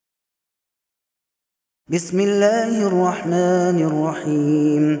بسم الله الرحمن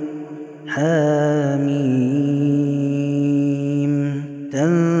الرحيم. حاميم.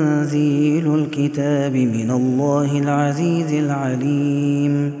 تنزيل الكتاب من الله العزيز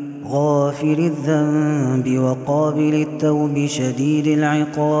العليم، غافر الذنب وقابل التوب شديد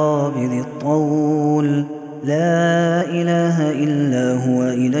العقاب ذي الطول، لا إله إلا هو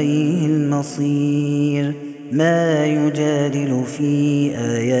إليه المصير. ما يجادل في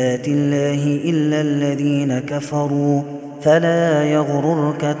آيات الله إلا الذين كفروا، فلا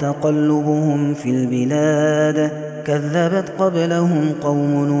يغررك تقلبهم في البلاد. كذبت قبلهم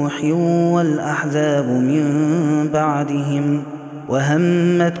قوم نوح والأحزاب من بعدهم،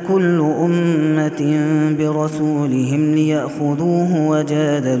 وهمت كل أمة برسولهم ليأخذوه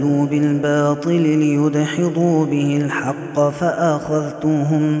وجادلوا بالباطل ليدحضوا به الحق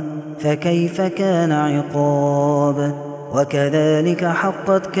فأخذتهم، فكيف كان عقاب. وكذلك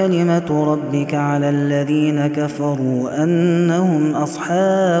حقت كلمة ربك على الذين كفروا أنهم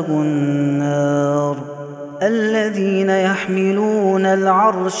أصحاب النار. الذين يحملون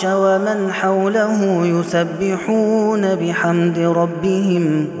العرش ومن حوله يسبحون بحمد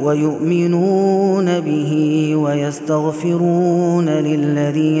ربهم ويؤمنون به ويستغفرون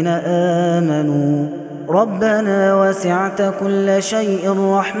للذين آمنوا ربنا وسعت كل شيء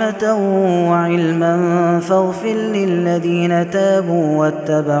رحمة وعلما فاغفر للذين تابوا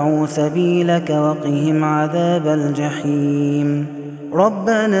واتبعوا سبيلك وقهم عذاب الجحيم.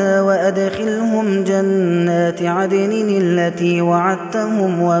 ربنا وأدخلهم جنات عدن التي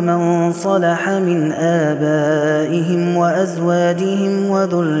وعدتهم ومن صلح من آبائهم وأزواجهم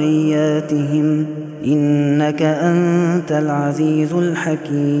وذرياتهم إنك أنت العزيز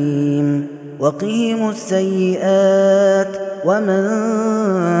الحكيم. وقهم السيئات ومن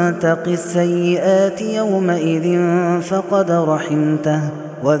تق السيئات يومئذ فقد رحمته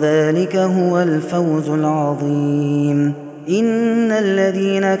وذلك هو الفوز العظيم. إن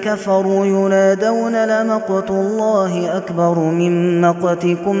الذين كفروا ينادون لمقت الله أكبر من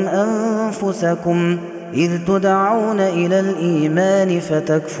مقتكم أنفسكم إذ تدعون إلى الإيمان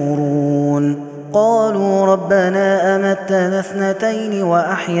فتكفرون. قالوا ربنا أمتنا اثنتين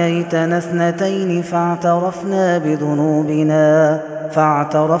وأحييتنا اثنتين فاعترفنا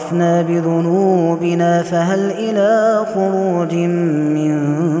بذنوبنا فهل إلى خروج من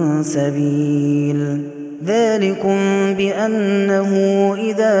سبيل. ذلكم بأنه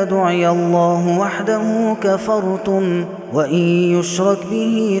إذا دعي الله وحده كفرتم وإن يشرك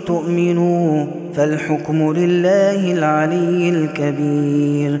به تؤمنوا فالحكم لله العلي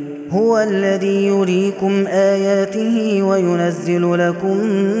الكبير. هو الذي يريكم آياته وينزل لكم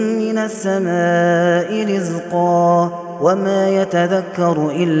من السماء رزقا وما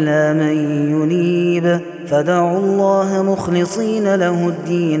يتذكر إلا من ينيب فدعوا الله مخلصين له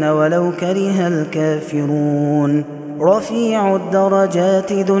الدين ولو كره الكافرون. رفيع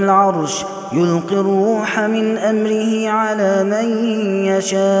الدرجات ذو العرش يلقي الروح من أمره على من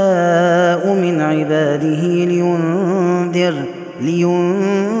يشاء من عباده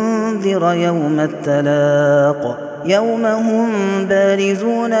لينذر يوم التلاق. يوم هم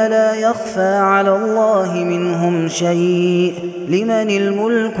بارزون لا يخفى على الله منهم شيء. لمن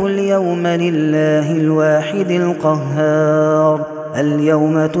الملك اليوم لله الواحد القهار.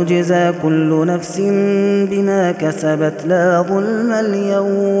 اليوم تجزى كل نفس بما كسبت لا ظلم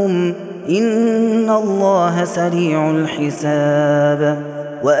اليوم إن الله سريع الحساب.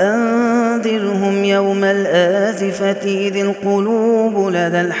 وأنذرهم يوم الآزفة إذ القلوب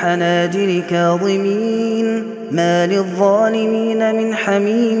لدى الحناجر كاظمين ما للظالمين من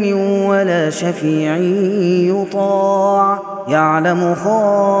حميم ولا شفيع يطاع يعلم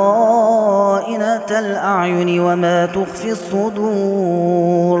خائنة الأعين وما تخفي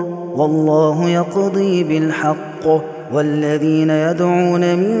الصدور والله يقضي بالحق والذين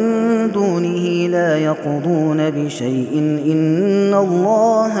يدعون من دونه لا يقضون بشيء إن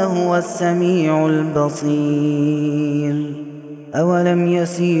الله هو السميع البصير. أولم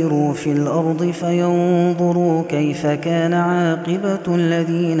يسيروا في الأرض فينظروا كيف كان عاقبة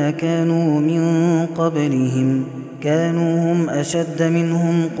الذين كانوا من قبلهم كانوا هم أشد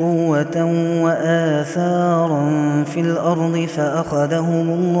منهم قوة وآثارا في الأرض فأخذهم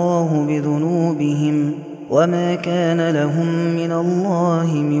الله بذنوبهم وما كان لهم من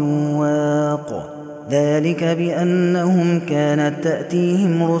الله من واق. ذلك بأنهم كانت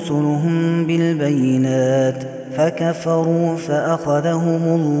تأتيهم رسلهم بالبينات فكفروا فأخذهم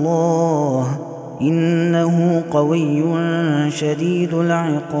الله إنه قوي شديد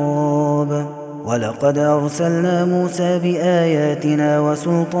العقاب. ولقد أرسلنا موسى بآياتنا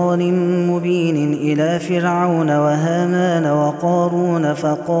وسلطان مبين إلى فرعون وهامان وقارون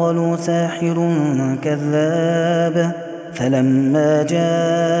فقالوا ساحر كذاب فلما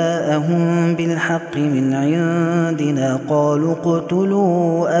جاءهم بالحق من عندنا قالوا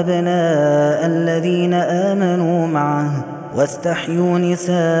اقتلوا أبناء الذين آمنوا معه واستحيوا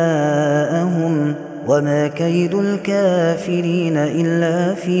نساءهم وما كيد الكافرين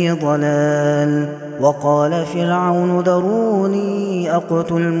إلا في ضلال. وقال فرعون ذروني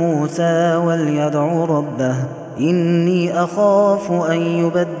أقتل موسى وليدع ربه إني أخاف أن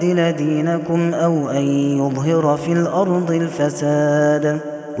يبدل دينكم أو أن يظهر في الأرض الفساد.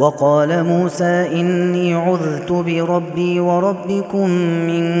 وقال موسى إني عذت بربي وربكم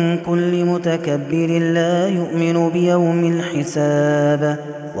من كل متكبر لا يؤمن بيوم الحساب.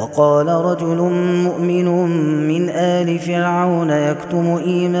 وقال رجل مؤمن من آل فرعون يكتم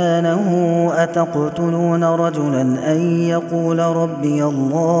إيمانه أتقتلون رجلا أن يقول ربي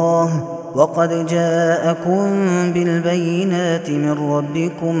الله وقد جاءكم بالبينات من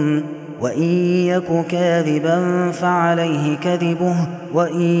ربكم وإن يك كاذبا فعليه كذبه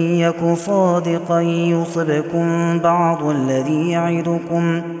وإن يك صادقا يصبكم بعض الذي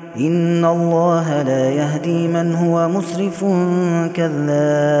يعدكم إن الله لا يهدي من هو مسرف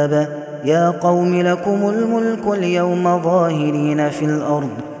كذاب. يا قوم لكم الملك اليوم ظاهرين في الأرض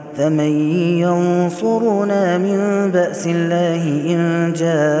فمن ينصرنا من بأس الله إن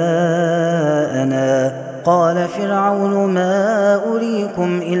جاءنا. قال فرعون ما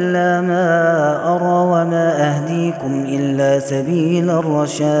أريكم إلا ما أرى وما أهديكم إلا سبيل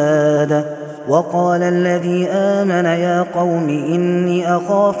الرشاد. وقال الذي آمن يا قوم إني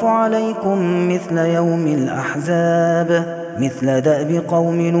أخاف عليكم مثل يوم الأحزاب مثل دأب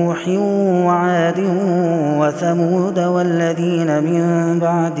قوم نوح وعاد وثمود والذين من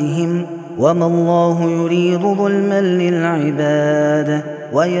بعدهم وما الله يريد ظلما للعباد.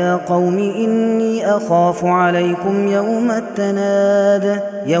 ويا قوم إني أخاف عليكم يوم التناد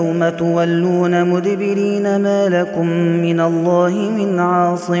يوم تولون مدبرين ما لكم من الله من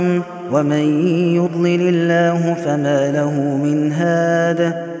عاصم ومن يضلل الله فما له من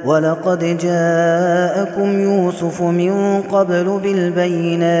هاد. ولقد جاءكم يوسف من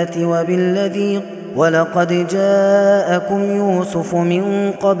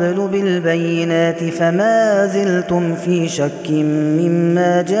قبل بالبينات فما زلتم في شك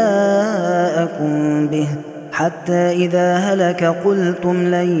مما جاءكم به حتى إذا هلك قلتم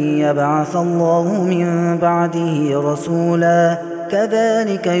لن يبعث الله من بعده رسولا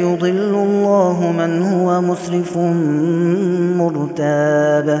كذلك يضل الله من هو مسرف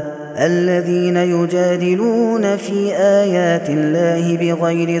مرتاب. الذين يجادلون في آيات الله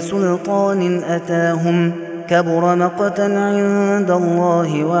بغير سلطان أتاهم كبر مقتا عند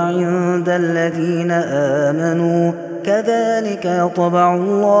الله وعند الذين آمنوا كذلك يطبع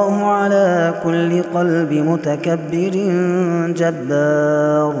الله على كل قلب متكبر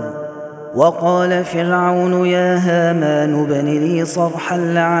جبار. وقال فرعون يا هامان ابن لي صرحا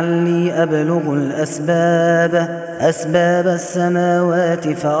لعلي أبلغ أسباب السماوات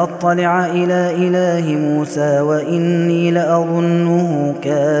فأطلع إلى إله موسى وإني لأظنه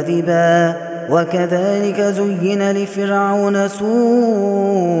كاذبا. وكذلك زين لفرعون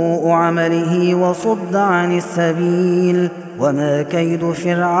سوء عمله وصد عن السبيل وما كيد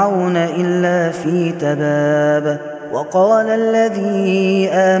فرعون إلا في تباب. وقال الذي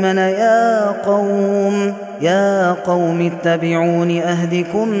آمن يا قوم اتبعون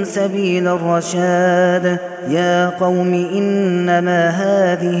أهدكم سبيل الرشاد. يا قوم إنما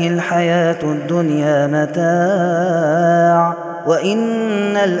هذه الحياة الدنيا متاع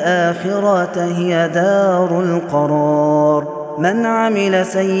وإن الآخرة هي دار القرار. من عمل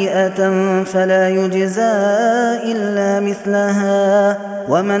سيئة فلا يجزى إلا مثلها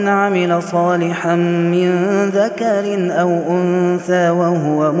ومن عمل صالحا من ذكر أو أنثى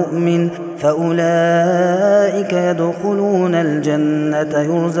وهو مؤمن فأولئك يدخلون الجنة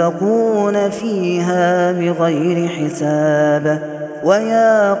يرزقون فيها بغير حساب.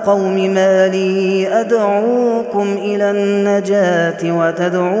 ويا قوم ما لي أدعوكم إلى النجاة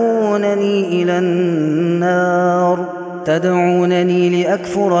وتدعونني إلى النار تدعونني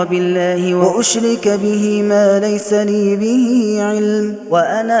لأكفر بالله وأشرك به ما ليس لي به علم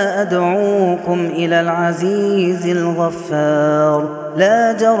وأنا أدعوكم إلى العزيز الغفار.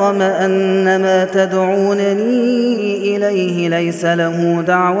 لا جرم أن ما تدعونني إليه ليس له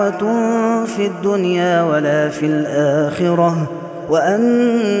دعوة في الدنيا ولا في الآخرة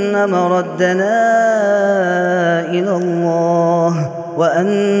وأن مردنا إلى الله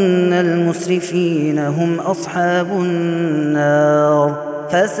وأن المسرفين هم أصحاب النار.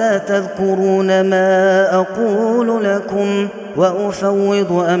 فستذكرون ما أقول لكم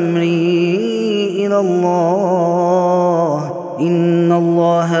وأفوض أمري إلى الله إن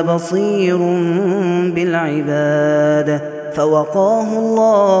الله بصير بالعباد. فوقاه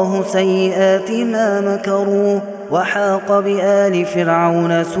الله سيئات ما مكروا وحاق بآل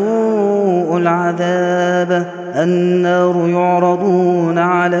فرعون سوء العذاب. النار يعرضون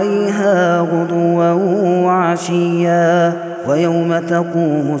عليها غدوا وعشيا ويوم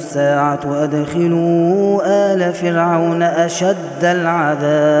تقوم الساعة أدخلوا آل فرعون أشد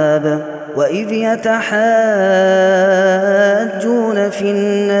العذاب. وإذ يتحاجون في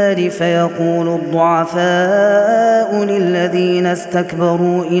النار فيقول الضعفاء للذين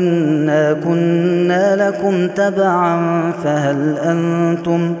استكبروا إنا كنا لكم تبعا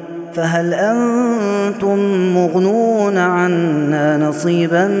فهل أنتم مغنون عنا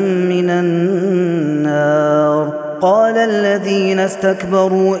نصيبا من النار. قال الذين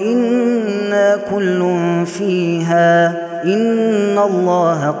استكبروا إنا كل فيها إن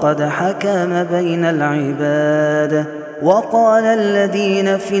الله قد حكم بين العباد. وقال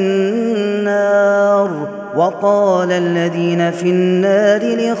الذين في النار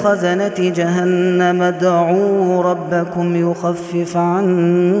لخزنة جهنم ادعوا ربكم يخفف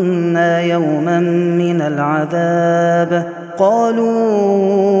عنا يوما من العذاب.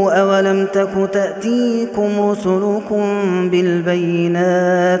 قالوا أولم تك تأتيكم رسلكم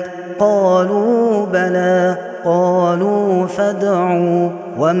بالبينات قالوا بلى قالوا فادعوا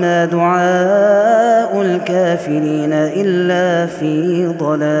وما دعاء الكافرين إلا في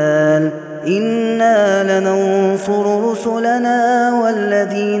ضلال. إنا لننصر رسلنا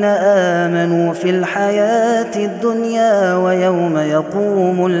والذين آمنوا في الحياة الدنيا ويوم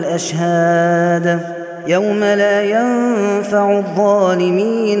يقوم الأشهاد يوم لا ينفع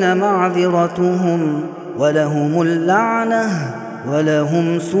الظالمين معذرتهم ولهم اللعنة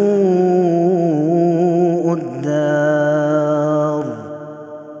ولهم سوء الدار.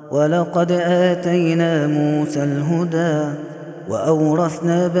 ولقد آتينا موسى الهدى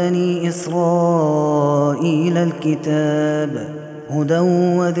وأورثنا بني إسرائيل الكتاب هدى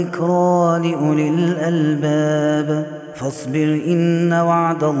وذكرى لأولي الألباب. فاصبر إن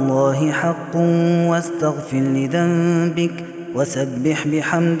وعد الله حق واستغفر لذنبك وسبح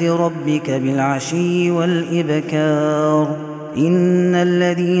بحمد ربك بالعشي والإبكار. إن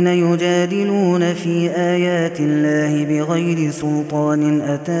الذين يجادلون في آيات الله بغير سلطان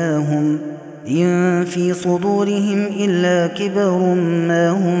أتاهم إن في صدورهم إلا كبر ما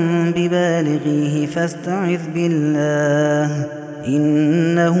هم ببالغيه فاستعذ بالله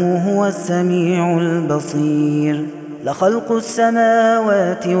إنه هو السميع البصير. لخلق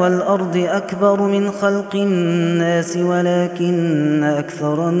السماوات والأرض أكبر من خلق الناس ولكن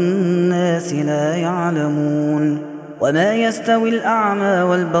أكثر الناس لا يعلمون. وما يستوي الأعمى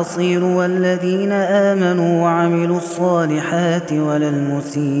والبصير والذين آمنوا وعملوا الصالحات ولا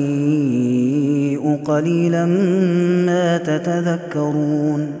المسيء قليلا ما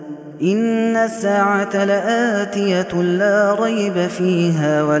تتذكرون. إن الساعة لآتية لا ريب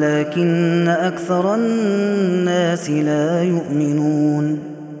فيها ولكن أكثر الناس لا يؤمنون.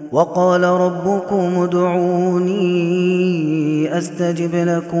 وقال ربكم ادعوني أستجب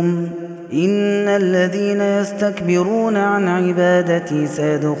لكم إن الذين يستكبرون عن عبادتي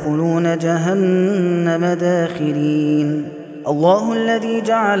سيدخلون جهنم داخرين. الله الذي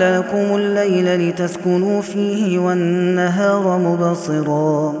جعل لكم الليل لتسكنوا فيه والنهار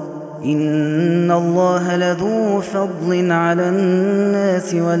مبصرا إن الله لذو فضل على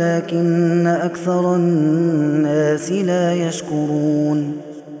الناس ولكن أكثر الناس لا يشكرون.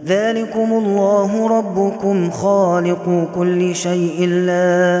 ذلكم الله ربكم خالق كل شيء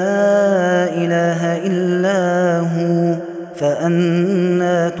لا إله إلا هو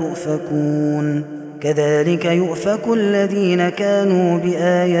فأنى تؤفكون. كذلك يؤفك الذين كانوا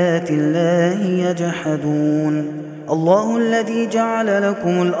بآيات الله يجحدون. الله الذي جعل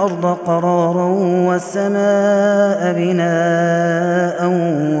لكم الأرض قرارا والسماء بناء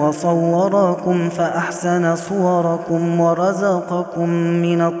وصوركم فأحسن صوركم ورزقكم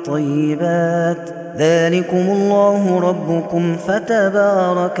من الطيبات. ذلكم الله ربكم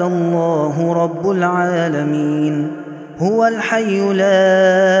فتبارك الله رب العالمين. هو الحي لا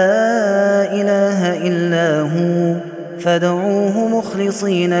إله إلا هو فادعوه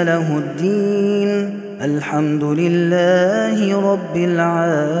مخلصين له الدين الحمد لله رب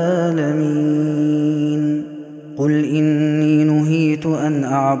العالمين. قل إني نهيت أن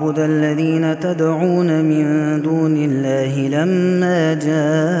أعبد الذين تدعون من دون الله لما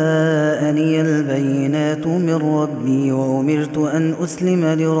جاءني البينات من ربي وأمرت أن أسلم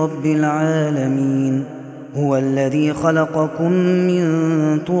لرب العالمين. هو الذي خلقكم من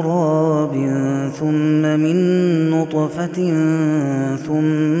تراب ثم من نطفة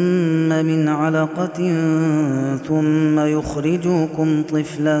ثم من علقة ثم يخرجكم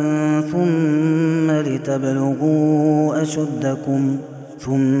طفلا ثم لتبلغوا أشدكم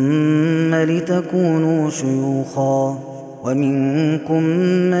ثم لتكونوا شيوخا ومنكم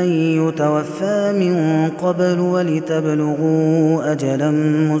من يتوفى من قبل ولتبلغوا أجلا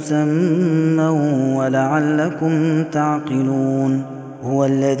مسمى ولعلكم تعقلون هو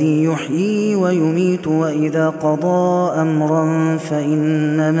الذي يحيي ويميت وإذا قضى أمرا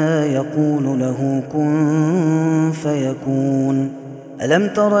فإنما يقول له كن فيكون ألم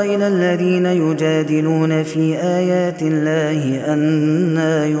تر إلى الذين يجادلون في آيات الله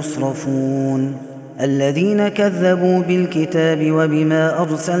أنى يصرفون الذين كذبوا بالكتاب وبما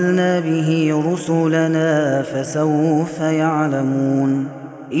أرسلنا به رسلنا فسوف يعلمون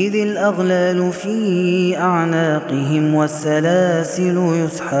إذ الأغلال في أعناقهم والسلاسل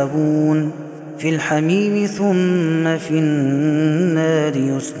يسحبون في الحميم ثم في النار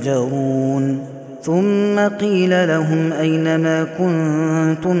يسجرون ثم قيل لهم أين ما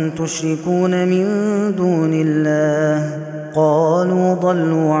كنتم تشركون من دون الله قالوا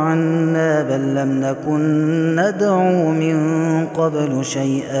ضلوا عنا بل لم نكن ندعو من قبل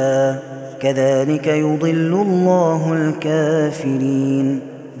شيئا كذلك يضل الله الكافرين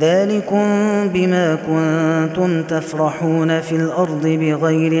ذلكم بما كنتم تفرحون في الأرض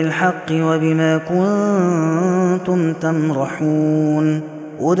بغير الحق وبما كنتم تمرحون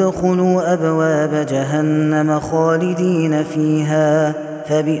ادخلوا أبواب جهنم خالدين فيها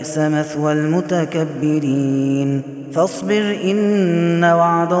فبئس مثوى المتكبرين فاصبر إن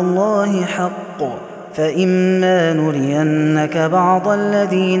وعد الله حق فإما نرينك بعض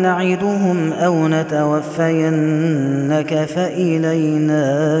الذي نعدهم أو نتوفينك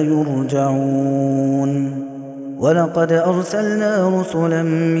فإلينا يرجعون ولقد أرسلنا رسلا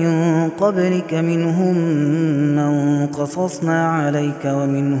من قبلك منهم من قصصنا عليك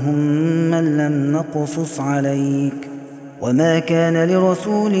ومنهم من لم نقصص عليك وما كان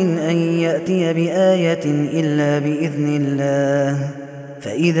لرسول أن يأتي بآية إلا بإذن الله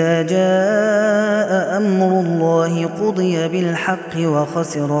فإذا جاء أمر الله قضي بالحق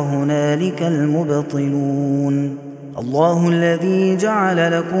وخسر هنالك المبطلون الله الذي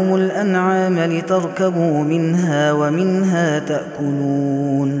جعل لكم الأنعام لتركبوا منها ومنها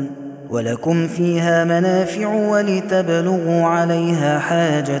تأكلون ولكم فيها منافع ولتبلغوا عليها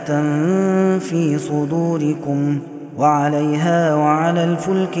حاجة في صدوركم وعليها وعلى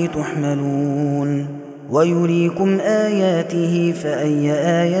الفلك تحملون ويريكم آياته فأي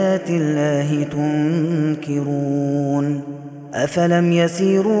آيات الله تنكرون أفلم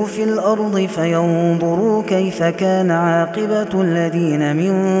يسيروا في الأرض فينظروا كيف كان عاقبة الذين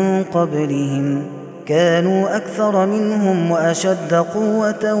من قبلهم كانوا أكثر منهم وأشد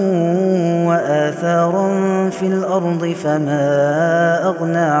قوة وآثارا في الأرض فما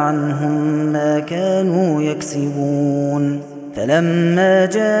أغنى عنهم ما كانوا يكسبون فلما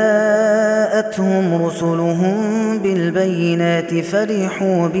جاءتهم رسلهم بالبينات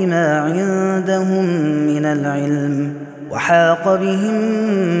فرحوا بما عندهم من العلم وحاق بهم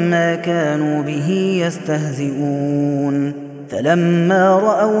ما كانوا به يستهزئون فلما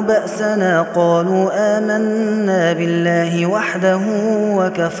رأوا بأسنا قالوا آمنا بالله وحده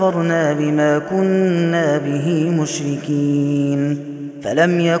وكفرنا بما كنا به مشركين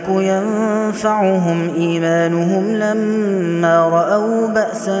فلم يك ينفعهم إيمانهم لما رأوا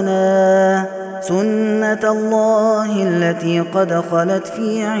بأسنا سنة الله التي قد خلت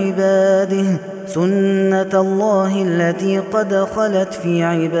في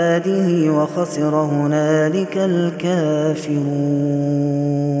عباده وخسر هنالك الكافرون.